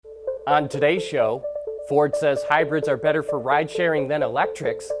On today's show, Ford says hybrids are better for ride-sharing than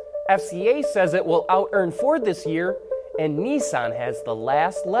electrics, FCA says it will out-earn Ford this year, and Nissan has the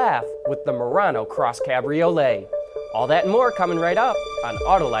last laugh with the Murano Cross Cabriolet. All that and more coming right up on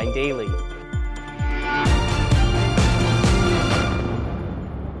Autoline Daily.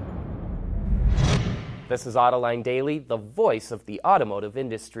 This is Autoline Daily, the voice of the automotive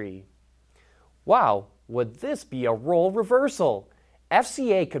industry. Wow, would this be a role reversal?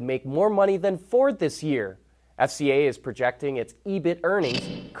 FCA could make more money than Ford this year. FCA is projecting its EBIT earnings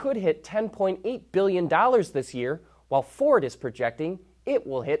could hit $10.8 billion this year, while Ford is projecting it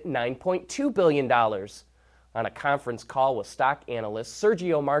will hit $9.2 billion. On a conference call with stock analyst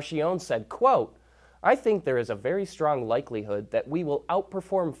Sergio Marchionne said, quote, "I think there is a very strong likelihood that we will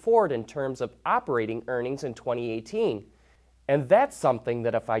outperform Ford in terms of operating earnings in 2018. And that's something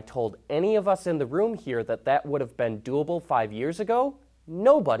that if I told any of us in the room here that would have been doable 5 years ago,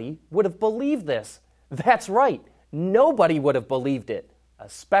 nobody would have believed this. That's right, nobody would have believed it,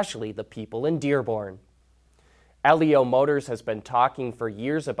 especially the people in Dearborn." Elio Motors has been talking for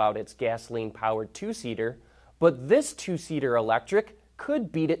years about its gasoline-powered two-seater, but this two-seater electric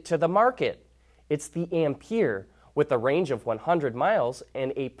could beat it to the market. It's the Ampere, with a range of 100 miles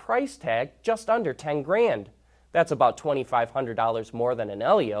and a price tag just under 10 grand. That's about $2,500 more than an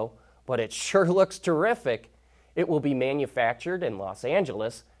Elio, but it sure looks terrific. It will be manufactured in Los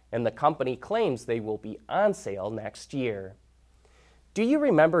Angeles, and the company claims they will be on sale next year. Do you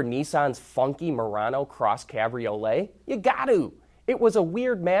remember Nissan's funky Murano Cross Cabriolet? You got to! It was a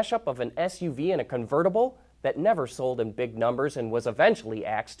weird mashup of an SUV and a convertible that never sold in big numbers and was eventually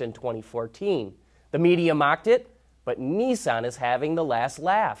axed in 2014. The media mocked it, but Nissan is having the last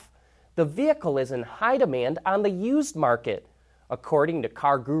laugh. The vehicle is in high demand on the used market. According to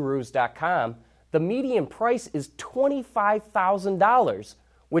CarGurus.com, the median price is $25,000,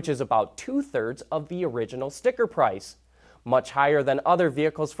 which is about two-thirds of the original sticker price, much higher than other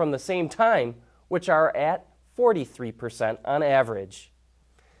vehicles from the same time, which are at 43% on average.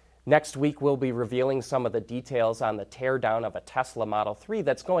 Next week, we'll be revealing some of the details on the teardown of a Tesla Model 3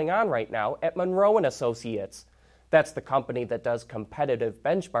 that's going on right now at Monroe & Associates. That's the company that does competitive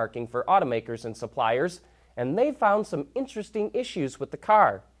benchmarking for automakers and suppliers, and they found some interesting issues with the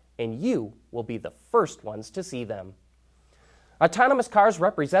car, and you will be the first ones to see them. Autonomous cars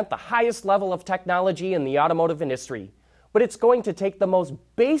represent the highest level of technology in the automotive industry, but it's going to take the most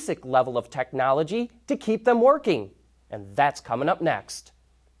basic level of technology to keep them working, and that's coming up next.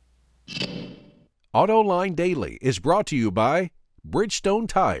 Autoline Daily is brought to you by Bridgestone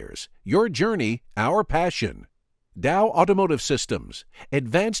Tires, your journey, our passion. Dow Automotive Systems,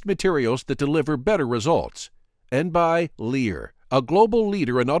 advanced materials that deliver better results. And by Lear, a global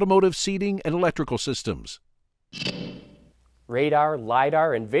leader in automotive seating and electrical systems. Radar,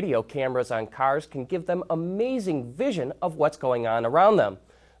 LiDAR, and video cameras on cars can give them amazing vision of what's going on around them.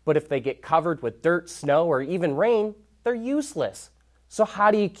 But if they get covered with dirt, snow, or even rain, they're useless. So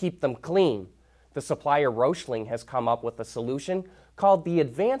how do you keep them clean? The supplier Rochling has come up with a solution called the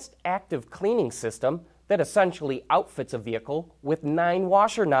Advanced Active Cleaning System that essentially outfits a vehicle with 9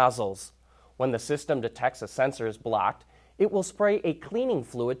 washer nozzles. When the system detects a sensor is blocked, it will spray a cleaning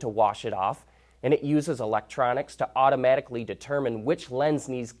fluid to wash it off, and it uses electronics to automatically determine which lens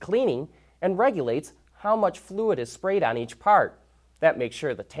needs cleaning and regulates how much fluid is sprayed on each part. That makes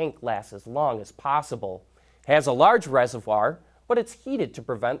sure the tank lasts as long as possible. It has a large reservoir, but it's heated to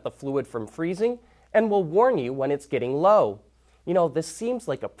prevent the fluid from freezing and will warn you when it's getting low. You know, this seems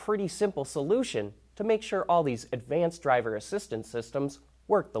like a pretty simple solution to make sure all these advanced driver assistance systems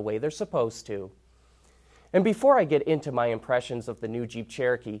work the way they're supposed to. And before I get into my impressions of the new Jeep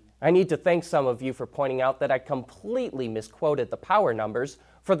Cherokee, I need to thank some of you for pointing out that I completely misquoted the power numbers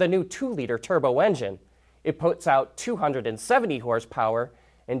for the new 2-liter turbo engine. It puts out 270 horsepower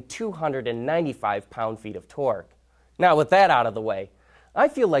and 295 pound-feet of torque. Now, with that out of the way, I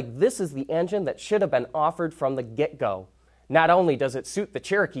feel like this is the engine that should have been offered from the get-go. Not only does it suit the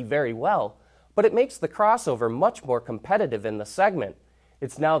Cherokee very well, but it makes the crossover much more competitive in the segment.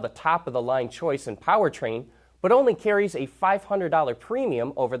 It's now the top-of-the-line choice in powertrain, but only carries a $500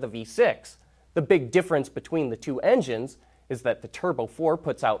 premium over the V6. The big difference between the two engines is that the Turbo 4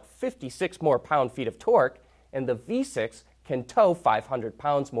 puts out 56 more pound-feet of torque, and the V6 can tow 500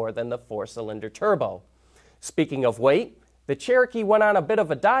 pounds more than the 4-cylinder turbo. Speaking of weight, the Cherokee went on a bit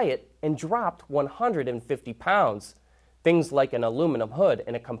of a diet and dropped 150 pounds. Things like an aluminum hood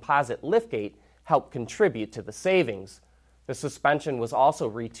and a composite liftgate helped contribute to the savings. The suspension was also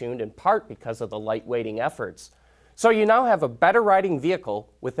retuned in part because of the lightweighting efforts. So you now have a better riding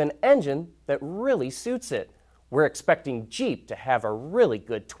vehicle with an engine that really suits it. We're expecting Jeep to have a really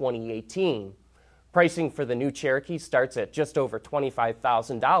good 2018. Pricing for the new Cherokee starts at just over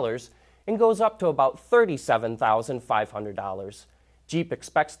 $25,000 and goes up to about $37,500. Jeep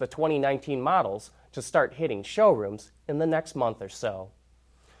expects the 2019 models to start hitting showrooms in the next month or so.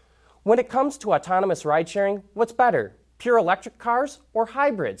 When it comes to autonomous ride-sharing, what's better, pure electric cars or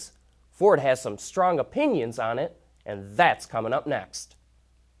hybrids? Ford has some strong opinions on it, and that's coming up next.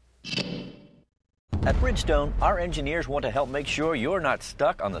 At Bridgestone, our engineers want to help make sure you're not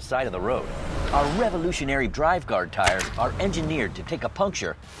stuck on the side of the road. Our revolutionary Drive Guard tires are engineered to take a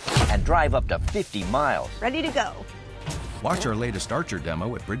puncture and drive up to 50 miles. Ready to go. Watch our latest Archer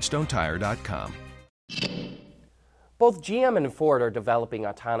demo at BridgestoneTire.com. Both GM and Ford are developing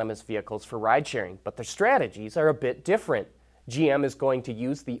autonomous vehicles for ride-sharing, but their strategies are a bit different. GM is going to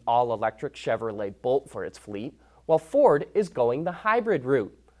use the all-electric Chevrolet Bolt for its fleet, while Ford is going the hybrid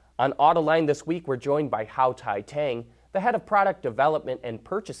route. On Autoline this week, we're joined by Hau Tai-Tang, the head of product development and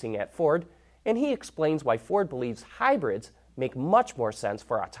purchasing at Ford, and he explains why Ford believes hybrids make much more sense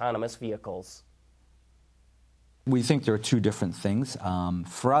for autonomous vehicles. We think there are two different things.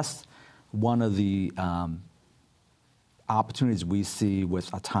 For us, one of the opportunities we see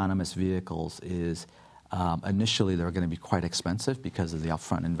with autonomous vehicles is initially they're going to be quite expensive because of the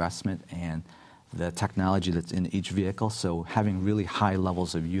upfront investment and the technology that's in each vehicle, so having really high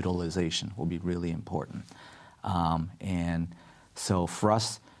levels of utilization will be really important. And so for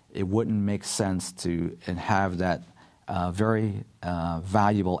us, it wouldn't make sense to have that very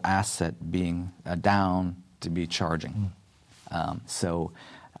valuable asset being down to be charging. So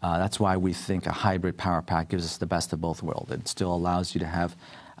that's why we think a hybrid power pack gives us the best of both worlds. It still allows you to have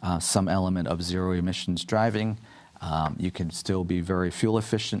some element of zero emissions driving. You can still be very fuel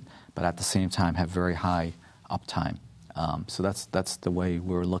efficient, but at the same time have very high uptime. So that's the way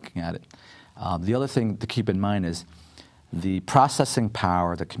we're looking at it. The other thing to keep in mind is the processing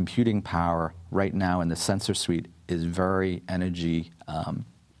power, the computing power right now in the sensor suite is very energy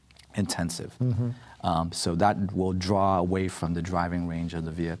intensive. So that will draw away from the driving range of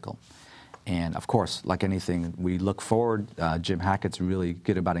the vehicle. And of course, like anything, we look forward. Jim Hackett's really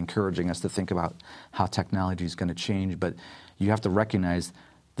good about encouraging us to think about how technology is going to change, but you have to recognize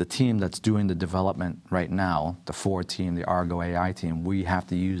the team that's doing the development right now, the Ford team, the Argo AI team, we have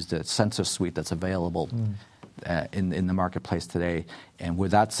to use the sensor suite that's available in the marketplace today. And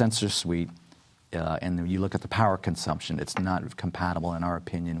with that sensor suite, and you look at the power consumption, it's not compatible, in our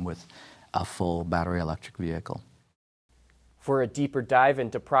opinion, with a full battery electric vehicle. For a deeper dive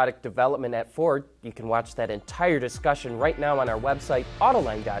into product development at Ford, you can watch that entire discussion right now on our website,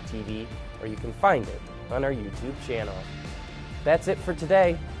 Autoline.tv, or you can find it on our YouTube channel. That's it for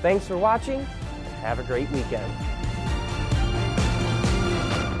today. Thanks for watching, and have a great weekend.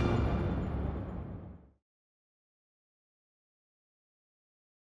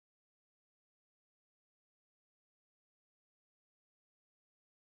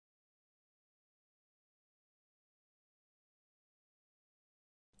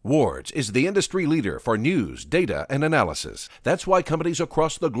 Wards is the industry leader for news, data, and analysis. That's why companies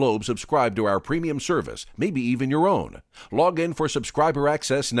across the globe subscribe to our premium service, maybe even your own. Log in for subscriber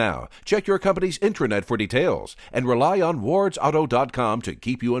access now. Check your company's intranet for details, and rely on wardsauto.com to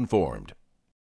keep you informed.